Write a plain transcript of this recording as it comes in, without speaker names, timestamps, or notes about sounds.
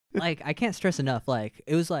like I can't stress enough. Like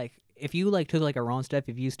it was like if you like took like a wrong step,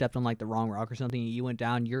 if you stepped on like the wrong rock or something, you went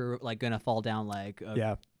down, you're like gonna fall down like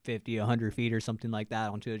Yeah. 50, 100 feet or something like that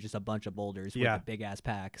onto just a bunch of boulders with Yeah. a big ass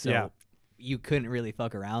pack. So Yeah. you couldn't really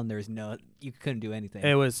fuck around. You couldn't do anything.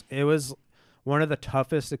 It was one of the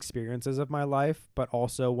toughest experiences of my life, but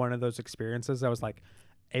also one of those experiences that was like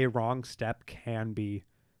a wrong step can be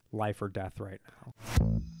life or death right now.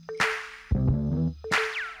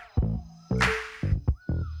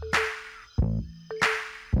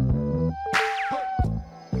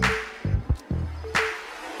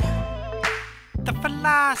 The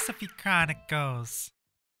Philosophy Chronicles.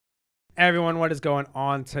 Everyone, what is going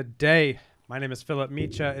on today? My name is Philip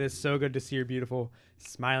Micha. It is so good to see your beautiful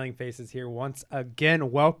smiling faces here once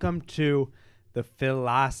again. Welcome to the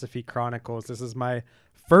Philosophy Chronicles. This is my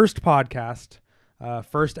first podcast,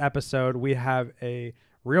 first episode. We have a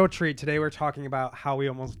real treat. Today we're talking about how we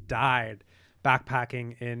almost died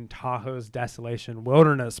backpacking in TAHOE's Desolation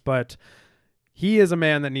Wilderness, but he is a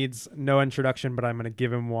man that needs no introduction, but I'm going to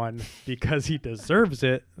give him one because he deserves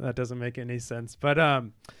it. That doesn't make any sense. But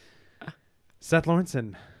Seth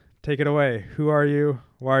Lawrenson, take it away. Who are you?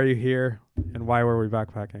 Why are you here? And why were we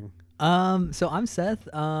backpacking? So I'm Seth.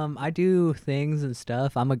 I do things and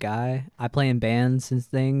stuff. I'm a guy. I play in bands and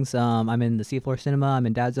things. I'm in the Seafloor Cinema. I'm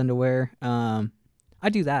in Dad's Underwear. I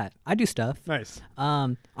do that. I do stuff. Nice.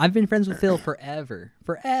 I've been friends with Phil forever.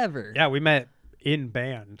 Yeah, we met in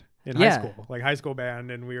band in high school, like high school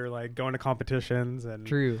band, and we were like going to competitions and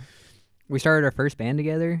True. We started our first band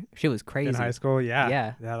together. Shit was crazy. in high school. Yeah.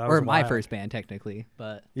 Yeah. That was Or my wild. first band technically,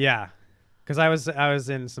 but Yeah. Because I was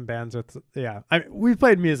in some bands with we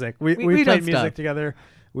played music. We done played music stuff together.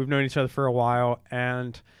 We've known each other for a while,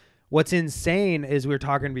 and what's insane is we were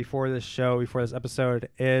talking before this episode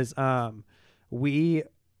is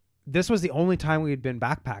this was the only time we had been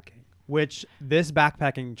backpacking, which this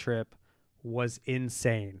backpacking trip was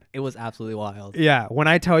insane. it was absolutely wild. Yeah, when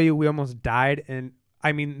I tell you we almost died, and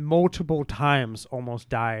I mean multiple times almost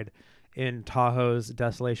died in TAHOE's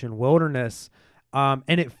Desolation Wilderness. And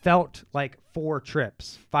it felt like 5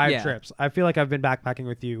 trips. I feel like I've been backpacking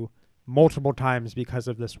with you multiple times because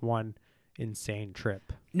of this one insane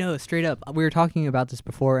trip. No, straight up. We were talking about this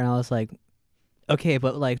before, and I was like, okay,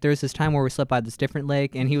 but like there's this time where we slept by this different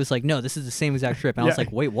lake, and he was like, no, this is the same exact trip. And I was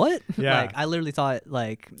like, wait, what? Yeah. Like I literally thought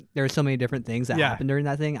like there were so many different things that happened during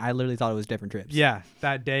that thing. I literally thought it was different trips. Yeah,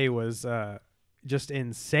 that day was just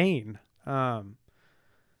insane.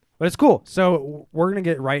 But it's cool. So we're gonna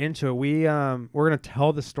get right into it. We're gonna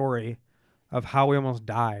tell the story of how we almost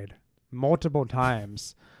died multiple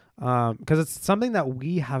times, because it's something that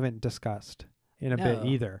we haven't discussed in a bit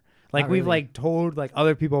either. Like we've like told like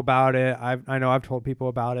other people about it. I know I've told people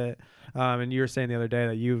about it. And you were saying the other day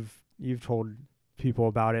that you've told people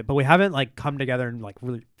about it, but we haven't like come together and like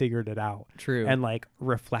really figured it out. True. And like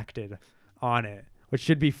reflected on it, which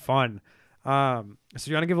should be fun. So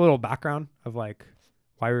you want to give a little background of like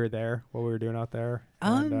why we were there, what we were doing out there?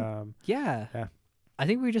 And, yeah. Yeah. I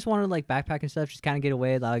think we just wanted like backpack and stuff, just kind of get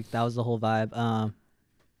away. Like that was the whole vibe.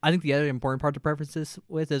 I think the other important part to preface this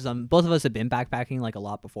with is both of us have been backpacking like a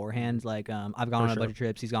lot beforehand. Like I've gone on a bunch of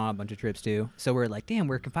trips, he's gone on a bunch of trips too. So we're like, damn,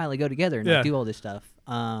 we can finally go together and like, do all this stuff.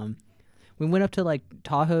 We went up to like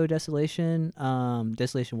TAHOE Desolation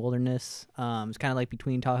Wilderness. It's kind of like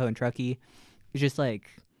between TAHOE and Truckee. It's just like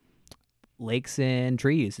lakes and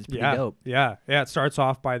trees. It's pretty dope. Yeah. It starts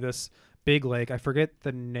off by this big lake. I forget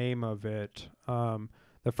the name of it.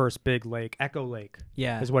 The first big lake, Echo Lake,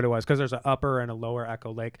 is what it was, because there's an upper and a lower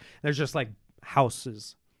Echo Lake. There's just like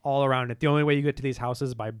houses all around it. The only way you get to these houses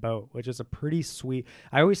is by boat, which is a pretty sweet.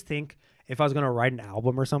 I always think if I was gonna write an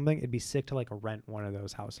album or something, it'd be sick to like rent one of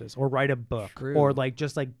those houses or write a book or like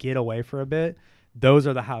just like get away for a bit. Those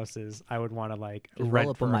are the houses I would want to like just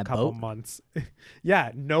rent for a couple months.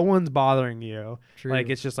 Yeah, no one's bothering you. True. Like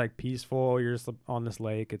it's just like peaceful. You're just on this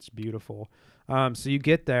lake. It's beautiful. So you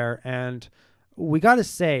get there, and we got to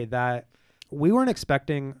say that we weren't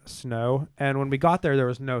expecting snow, and when we got there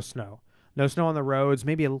was no snow on the roads,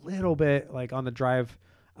 maybe a little bit like on the drive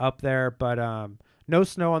up there, but no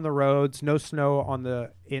snow on the roads, no snow on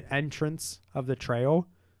the entrance of the trail.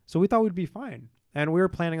 So we thought we'd be fine, and we were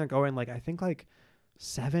planning on going like I think like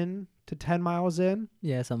 7 to 10 miles in.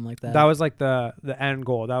 Yeah, something like that. That was like the end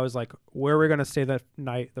goal. That was like where we're going to stay the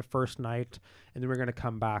first night, and then we're going to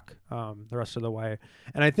come back the rest of the way.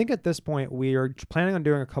 And I think at this point we are planning on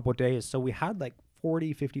doing a couple days. So we had like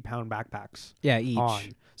 40-50 pound backpacks. Yeah, each.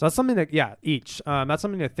 So that's something that, each. That's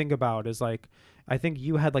something to think about is like, I think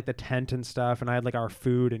you had like the tent and stuff, and I had like our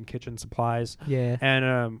food and kitchen supplies. Yeah.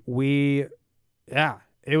 And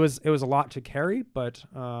it was a lot to carry, but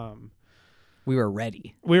We were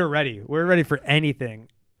ready. We were ready for anything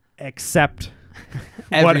except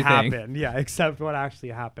what Everything. happened. Yeah, except what actually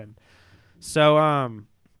happened. So I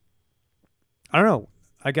don't know.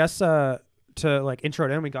 I guess to like intro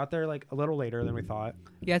it in, we got there like a little later than we thought.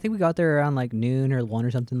 Yeah, I think we got there around like noon or 1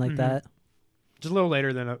 or something like that. Just a little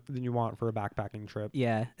later than you want for a backpacking trip.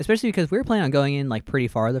 Yeah, especially because we were planning on going in like pretty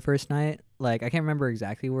far the first night. Like I can't remember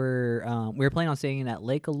exactly where we were planning on staying at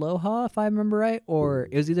Lake Aloha, if I remember right, or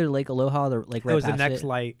it was either Lake Aloha or like right It was the past next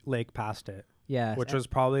it. lake past it. Yeah, Which was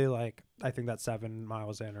probably like, I think that's 7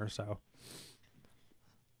 miles in or so.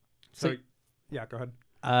 So yeah, go ahead.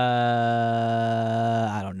 I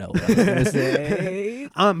don't know what I'm gonna say.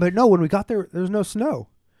 But no, when we got there was no snow.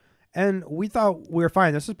 And we thought we were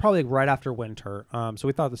fine. This is probably right after winter. So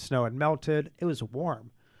we thought the snow had melted. It was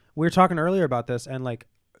warm. We were talking earlier about this, and like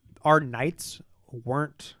our nights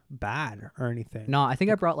weren't bad or anything. No, I think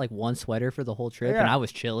I brought like one sweater for the whole trip, and I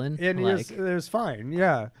was chilling. And like, it was fine.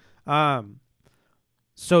 Yeah.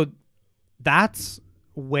 So that's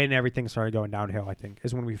when everything started going downhill, I think,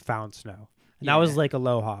 is when we found snow. And that was Lake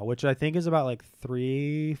Aloha, which I think is about like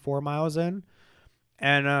 3-4 miles in.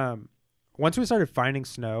 And once we started finding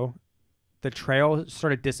snow, the trail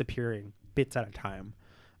started disappearing bits at a time.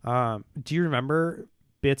 Do you remember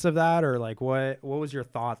bits of that, or like what was your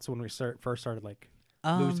thoughts when we first started like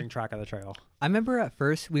losing track of the trail? I remember at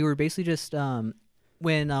first we were basically just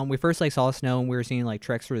when we first like saw snow and we were seeing like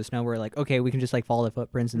treks through the snow, we were like, okay, we can just like follow the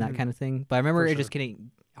footprints and that kind of thing. But I remember it just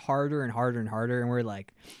getting harder and harder and harder, and we're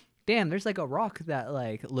like, damn, there's like a rock that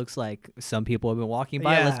like looks like some people have been walking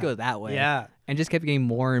by. Let's go that way. Yeah. And just kept getting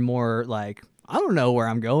more and more like, I don't know where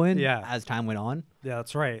I'm going. Yeah. As time went on. Yeah,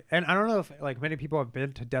 that's right. And I don't know if like many people have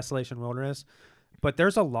been to Desolation Wilderness, but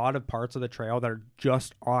there's a lot of parts of the trail that are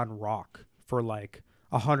just on rock for like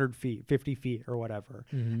 100 feet, 50 feet or whatever.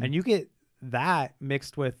 And you get that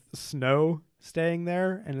mixed with snow staying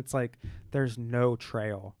there, and it's like there's no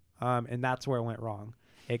trail. And that's where it went wrong.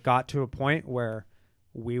 It got to a point where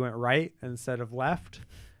we went right instead of left,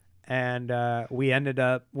 and we ended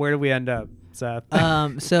up, where did we end up, Seth?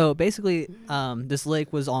 So basically this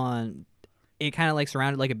lake was on, it kind of like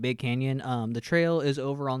surrounded like a big canyon. The trail is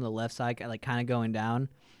over on the left side, like kind of going down,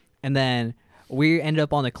 and then we ended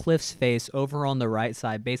up on the cliff's face over on the right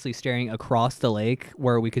side, basically staring across the lake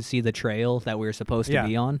where we could see the trail that we were supposed to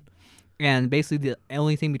be on. And basically the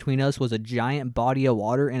only thing between us was a giant body of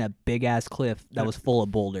water and a big ass cliff that was full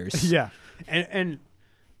of boulders. Yeah. And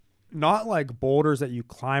not like boulders that you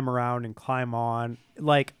climb around and climb on,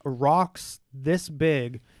 like rocks this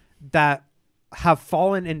big that have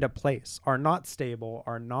fallen into place, are not stable,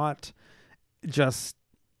 are not just,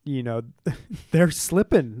 you know, they're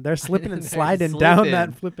slipping and sliding down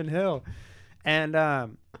that flipping hill. And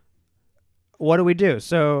what do we do?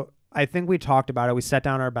 So I think we talked about it. We set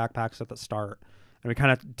down our backpacks at the start and we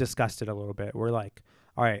kind of discussed it a little bit. We're like,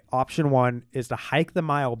 all right, option 1 is to hike the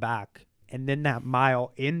mile back and then that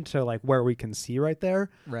mile into like where we can see right there.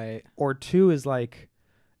 Right. Or 2 is like,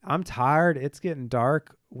 I'm tired. It's getting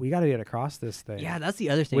dark. We got to get across this thing. Yeah, that's the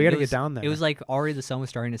other thing. We got to get down there. It was like already the sun was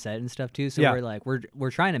starting to set and stuff too. So we're like, we're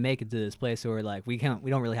trying to make it to this place. So we're like, we don't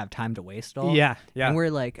really have time to waste all. Yeah. Yeah. And we're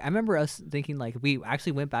like, I remember us thinking like, if we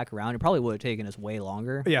actually went back around, it probably would have taken us way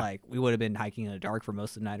longer. Yeah. Like we would have been hiking in the dark for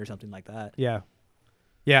most of the night or something like that. Yeah.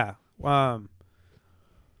 Yeah.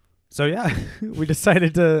 So yeah, we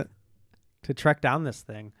decided to trek down this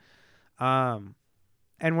thing. And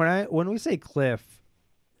when we say cliff,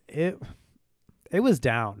 it was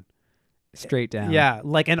down. Straight down. Yeah,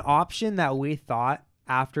 like an option that we thought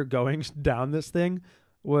after going down this thing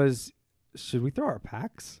was, should we throw our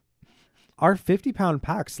packs? Our 50-pound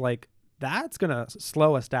packs, like that's going to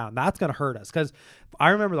slow us down. That's going to hurt us. Because I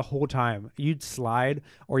remember the whole time you'd slide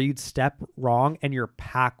or you'd step wrong and your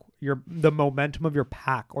pack, the momentum of your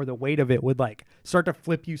pack or the weight of it would like start to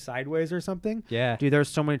flip you sideways or something. Yeah. Dude, there's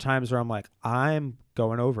so many times where I'm like, I'm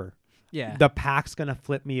going over. Yeah. The pack's going to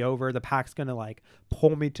flip me over. The pack's going to like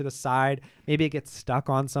pull me to the side. Maybe it gets stuck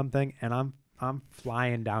on something and I'm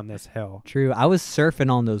flying down this hill. True. I was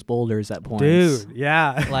surfing on those boulders at points. Dude,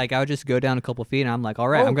 yeah. Like I would just go down a couple feet and I'm like, all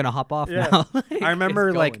right, I'm going to hop off now. Like, I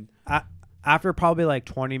remember like going. after probably like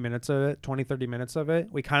 30 minutes of it,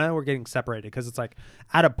 we kind of were getting separated because it's like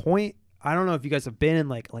at a point, I don't know if you guys have been in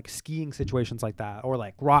like skiing situations like that or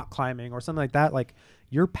like rock climbing or something like that. Like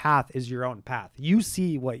your path is your own path. You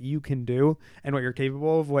see what you can do and what you're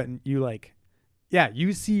capable of when you like, yeah,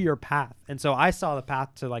 you see your path. And so I saw the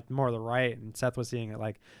path to like more the right and Seth was seeing it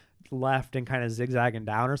like left and kind of zigzagging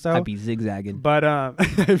down or so. I'd be zigzagging. But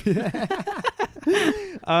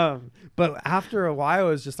but after a while,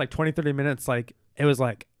 it was just like 20, 30 minutes. Like it was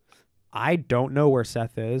like, I don't know where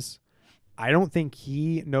Seth is. I don't think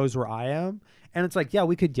he knows where I am. And it's like, yeah,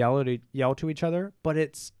 we could yell to each other,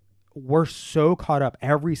 but we're so caught up.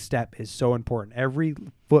 Every step is so important. Every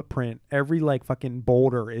footprint, every like fucking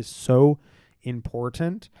boulder is so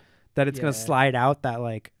important that it's going to slide out that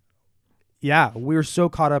like, yeah, we're so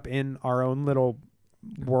caught up in our own little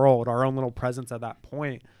world, our own little presence at that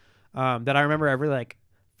point, that I remember every like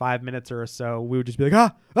 5 minutes or so, we would just be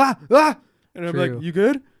like, and I'd be like, you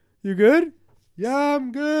good? You good? Yeah,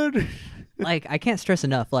 I'm good. Like, I can't stress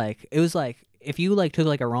enough. Like, it was like, if you like took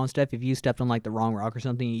like a wrong step, if you stepped on like the wrong rock or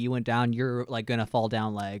something, you went down, you're like going to fall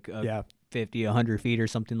down like 50, 100 feet or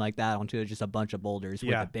something like that onto just a bunch of boulders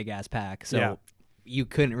with a big ass pack. So you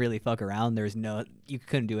couldn't really fuck around. You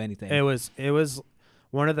couldn't do anything. It was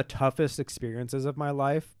one of the toughest experiences of my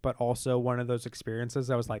life, but also one of those experiences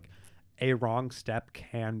that was like, a wrong step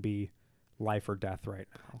can be life or death right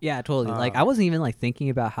now. Yeah, totally. Like, I wasn't even like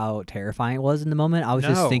thinking about how terrifying it was in the moment. I was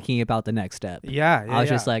just thinking about the next step. I was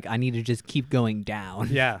just like, I need to just keep going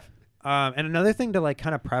down. And another thing to like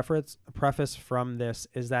kind of preface from this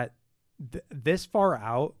is that this far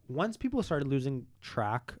out, once people started losing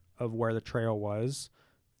track of where the trail was,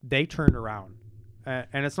 they turned around.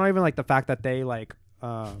 And it's not even like the fact that they like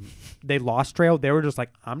they lost trail. They were just like,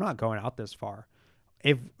 I'm not going out this far.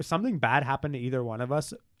 If something bad happened to either one of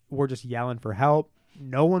us, we're just yelling for help.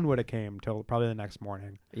 No one would have came till probably the next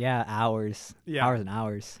morning. Yeah, hours. Yeah. Hours and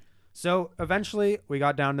hours. So eventually we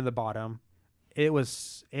got down to the bottom. It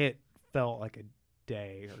felt like a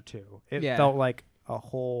day or two. It felt like a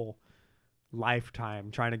whole lifetime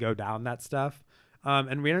trying to go down that stuff.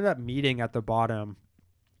 And we ended up meeting at the bottom.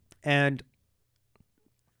 And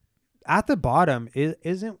at the bottom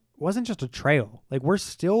wasn't just a trail. Like, we're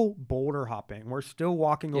still boulder hopping. We're still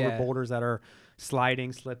walking over boulders that are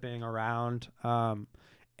sliding, slipping around.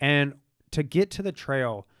 And to get to the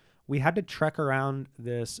trail, we had to trek around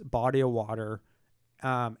this body of water,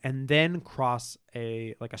 and then cross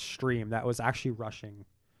a stream that was actually rushing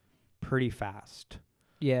pretty fast.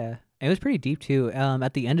 Yeah. It was pretty deep too.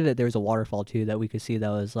 At the end of it, there was a waterfall too that we could see that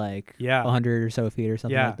was like 100 or so feet or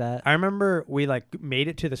something like that. I remember we like made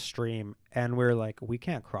it to the stream and we were like, we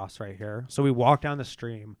can't cross right here. So we walked down the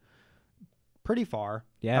stream pretty far.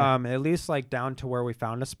 Yeah. At least like down to where we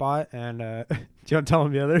found a spot. And do you want to tell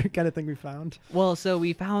them the other kind of thing we found? Well, so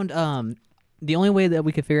we found the only way that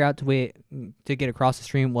we could figure out to get across the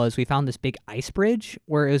stream was we found this big ice bridge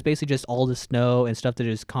where it was basically just all the snow and stuff that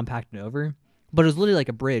just compacted over. But it was literally like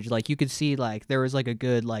a bridge. Like, you could see like there was like a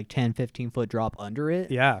good like 10, 15 foot drop under it.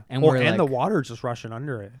 Yeah. And the water just rushing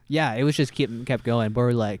under it. Yeah, it was just kept going. But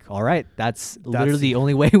we're like, all right, that's literally the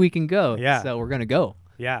only way we can go. Yeah. So we're gonna go.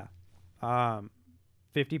 Yeah.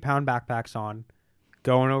 50-pound backpacks on,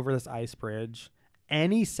 going over this ice bridge.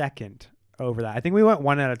 Any second over that. I think we went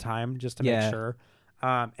one at a time just to make sure.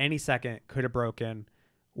 Any second could have broken.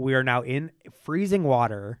 We are now in freezing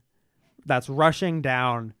water that's rushing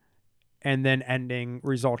down and then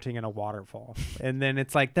resulting in a waterfall. And then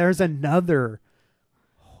it's like, there's another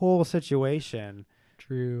whole situation.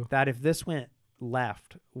 True. That if this went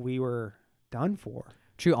left, we were done for.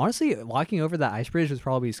 True. Honestly, walking over that ice bridge was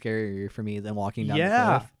probably scarier for me than walking down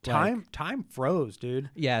the cliff. Time froze,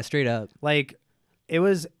 dude. Yeah, straight up. Like, it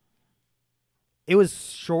was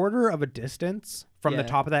shorter of a distance from the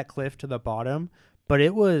top of that cliff to the bottom, but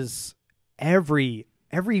it was every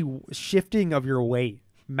shifting of your weight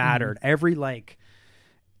mattered. Every there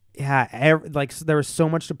was so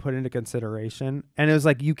much to put into consideration, and it was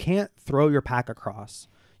like, you can't throw your pack across.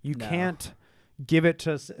 You can't give it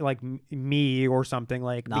to like me or something,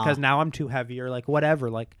 like, because now I'm too heavy or like whatever.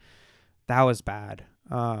 Like, that was bad.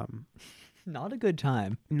 Not a good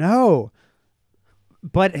time. No.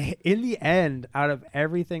 But in the end, out of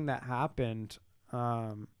everything that happened,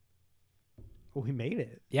 we made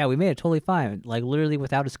it. Yeah, we made it totally fine. Like, literally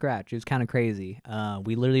without a scratch. It was kind of crazy.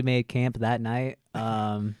 We literally made camp that night.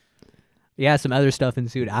 Some other stuff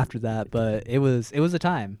ensued after that, but it was a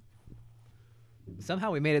time.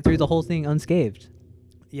 Somehow we made it through the whole thing unscathed.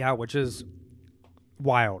 Yeah, which is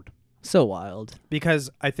wild. So wild. Because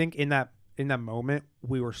I think in that moment,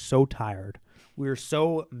 we were so tired. We were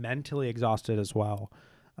so mentally exhausted as well,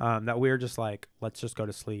 that we were just like, let's just go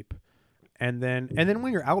to sleep. And then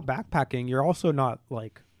when you're out backpacking, you're also not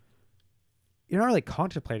like, you're not really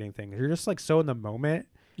contemplating things. You're just like so in the moment.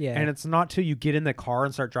 Yeah. And it's not till you get in the car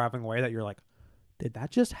and start driving away that you're like, did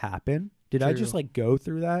that just happen? Did I just like go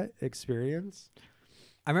through that experience?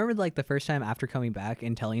 I remember like the first time after coming back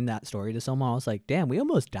and telling that story to someone, I was like, damn, we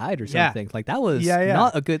almost died or something. Like, that was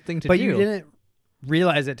not a good thing to do. But you didn't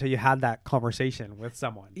realize it till you had that conversation with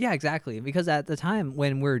someone. Yeah, exactly. Because at the time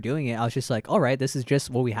when we were doing it, I was just like, all right, this is just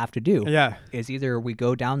what we have to do. Yeah. It's either we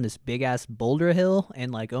go down this big ass boulder hill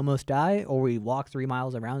and like almost die, or we walk 3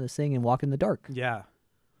 miles around this thing and walk in the dark. Yeah.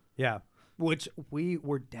 Yeah. Which we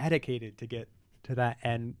were dedicated to get to that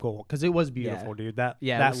end goal because it was beautiful, dude. That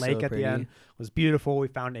lake so at the end was beautiful. We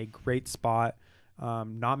found a great spot.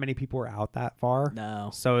 Not many people were out that far. No.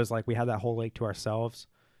 So it was like we had that whole lake to ourselves.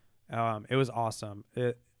 It was awesome.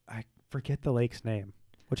 I forget the lake's name,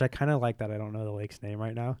 which I kind of like that I don't know the lake's name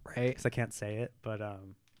right now. Right. Because I can't say it, but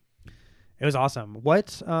it was awesome.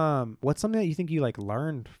 What's something that you think you like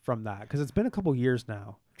learned from that? Because it's been a couple years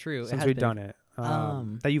now. True. Since we've done it.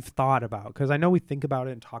 That you've thought about. Because I know we think about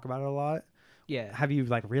it and talk about it a lot. Yeah. Have you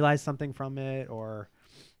like realized something from it or?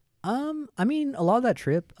 I mean, a lot of that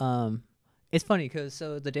trip, it's funny because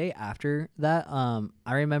so the day after that,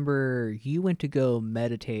 I remember you went to go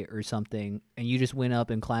meditate or something, and you just went up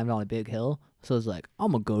and climbed on a big hill. So I was like,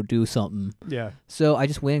 I'm gonna go do something. Yeah. So I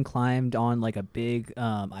just went and climbed on like a big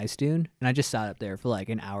ice dune, and I just sat up there for like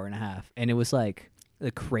an hour and a half, and it was like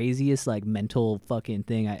the craziest like mental fucking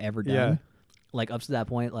thing I ever done. Yeah. Like up to that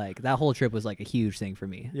point, like that whole trip was like a huge thing for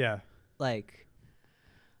me. Yeah. Like,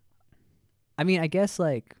 I mean, I guess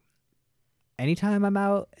like anytime I'm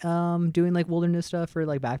out doing like wilderness stuff or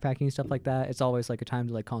like backpacking stuff like that, it's always like a time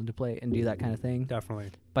to like contemplate and do that kind of thing.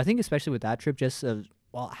 Definitely. But I think especially with that trip, just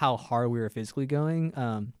how hard we were physically going,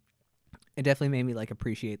 it definitely made me like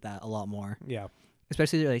appreciate that a lot more. Yeah.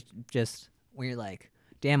 Especially like just when you're like,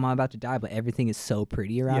 damn, I'm about to die, but everything is so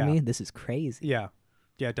pretty around me. This is crazy. Yeah.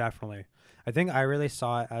 Yeah, definitely. I think I really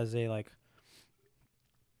saw it as a like,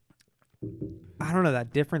 I don't know,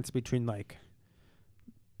 that difference between like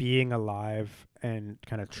being alive and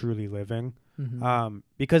kind of truly living. Mm-hmm.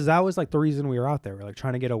 Because that was like the reason we were out there. We're like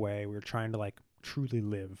trying to get away. We were trying to like truly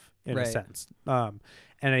live in a sense. And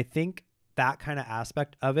I think that kind of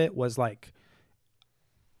aspect of it was like,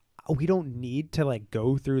 we don't need to like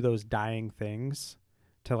go through those dying things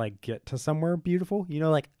to like get to somewhere beautiful. You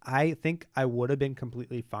know, like I think I would have been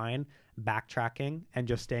completely fine backtracking and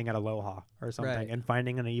just staying at Aloha or something and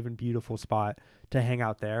finding an even beautiful spot to hang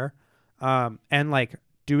out there. And like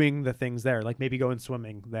doing the things there, like maybe going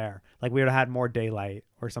swimming there. Like we would have had more daylight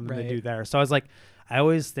or something to do there. So I was like, I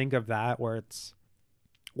always think of that where it's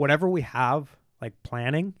whatever we have like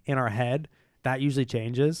planning in our head, that usually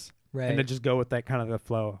changes. Right. And to just go with that kind of the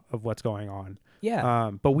flow of what's going on.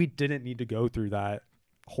 Yeah. But we didn't need to go through that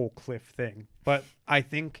whole cliff thing. But I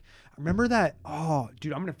remember that. Oh,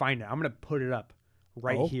 dude, I'm going to find it. I'm going to put it up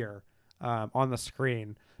right here on the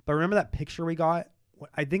screen. But remember that picture we got?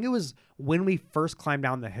 I think it was when we first climbed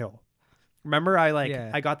down the hill. Remember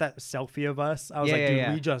I got that selfie of us. I was like,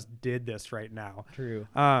 dude, we just did this right now. True.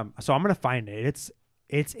 So I'm going to find it.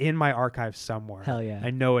 It's in my archive somewhere. Hell yeah.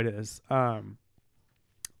 I know it is.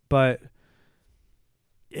 But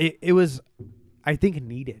it was, I think,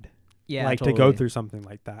 needed. Yeah, like totally. to go through something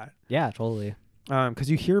like that. Yeah, totally. Because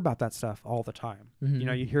you hear about that stuff all the time. Mm-hmm. You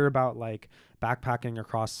know, you hear about like backpacking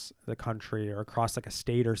across the country or across like a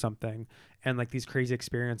state or something, and like these crazy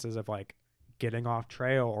experiences of like getting off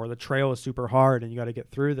trail or the trail is super hard and you got to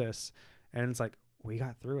get through this, and it's like we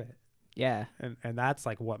got through it. Yeah, and that's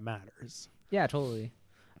like what matters. Yeah, totally.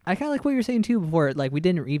 I kind of like what you were saying too before. Like we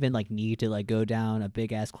didn't even like need to like go down a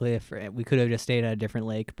big ass cliff. Or we could have just stayed at a different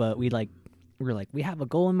lake, but we were like we have a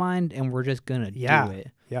goal in mind and we're just gonna do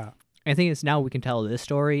it. Yeah. I think it's now we can tell this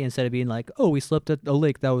story instead of being like, oh, we slept at a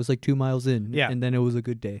lake that was like 2 miles in, and then it was a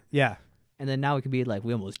good day. Yeah. And then now we can be like,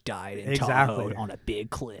 we almost died in Exactly. TAHOE on a big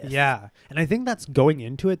cliff. Yeah. And I think that's going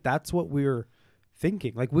into it. That's what we were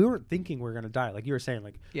thinking. Like we weren't thinking we were going to die. Like you were saying,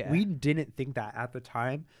 like we didn't think that at the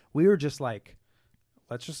time. We were just like,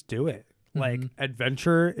 let's just do it. Like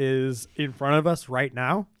adventure is in front of us right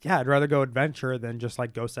now. Yeah. I'd rather go adventure than just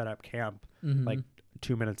like go set up camp like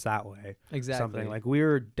 2 minutes that way. Exactly. Something like we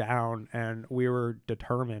were down and we were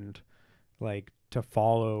determined like to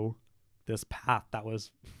follow this path that was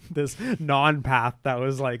this non-path that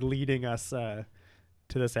was like leading us to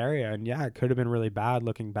this area. And yeah, it could have been really bad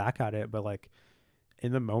looking back at it, but like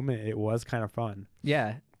in the moment it was kind of fun.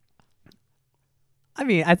 Yeah. I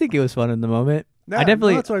mean, I think it was fun in the moment. Yeah, I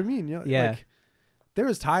definitely that's what I mean. Yeah. Like, there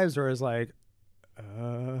was times where it was like,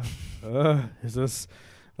 is this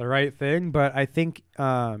the right thing? But I think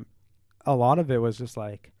a lot of it was just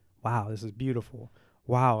like, wow, this is beautiful.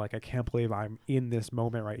 Wow, like I can't believe I'm in this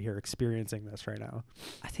moment right here experiencing this right now.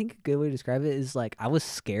 I think a good way to describe it is like I was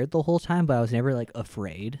scared the whole time, but I was never like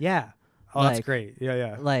afraid. Yeah. Oh, like, that's great.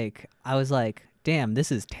 Yeah. Like I was like, damn,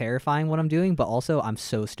 this is terrifying what I'm doing, but also I'm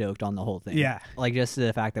so stoked on the whole thing. Yeah. Like just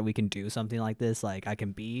the fact that we can do something like this, like I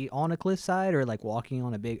can be on a cliffside or like walking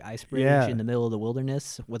on a big ice bridge in the middle of the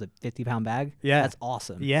wilderness with a 50-pound bag. Yeah. That's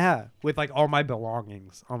awesome. Yeah. With like all my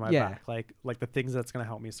belongings on my back, like the things that's going to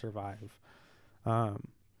help me survive. So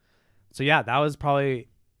yeah, that was probably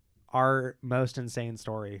our most insane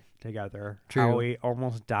story together. True. How we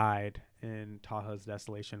almost died in TAHOE's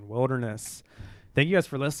Desolation Wilderness. Thank you guys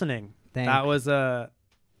for listening. Thanks. That was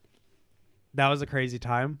a crazy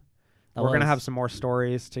time. We're going to have some more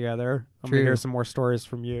stories together. I'm going to hear some more stories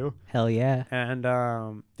from you. Hell yeah. And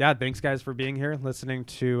yeah, thanks guys for being here, listening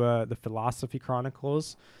to the Philosophy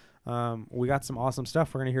Chronicles. We got some awesome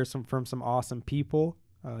stuff. We're going to hear from some awesome people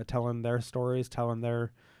telling their stories, telling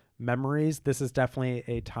their memories. This is definitely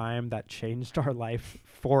a time that changed our life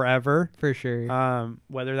forever. For sure.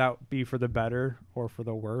 Whether that be for the better or for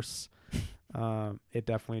the worse. It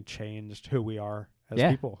definitely changed who we are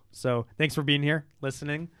as people. So thanks for being here,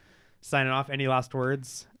 listening, signing off. Any last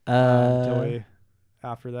words after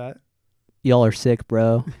that? Y'all are sick,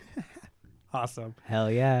 bro. Awesome.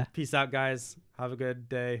 Hell yeah. Peace out, guys. Have a good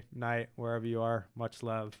day, night, wherever you are. Much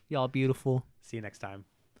love. Y'all beautiful. See you next time.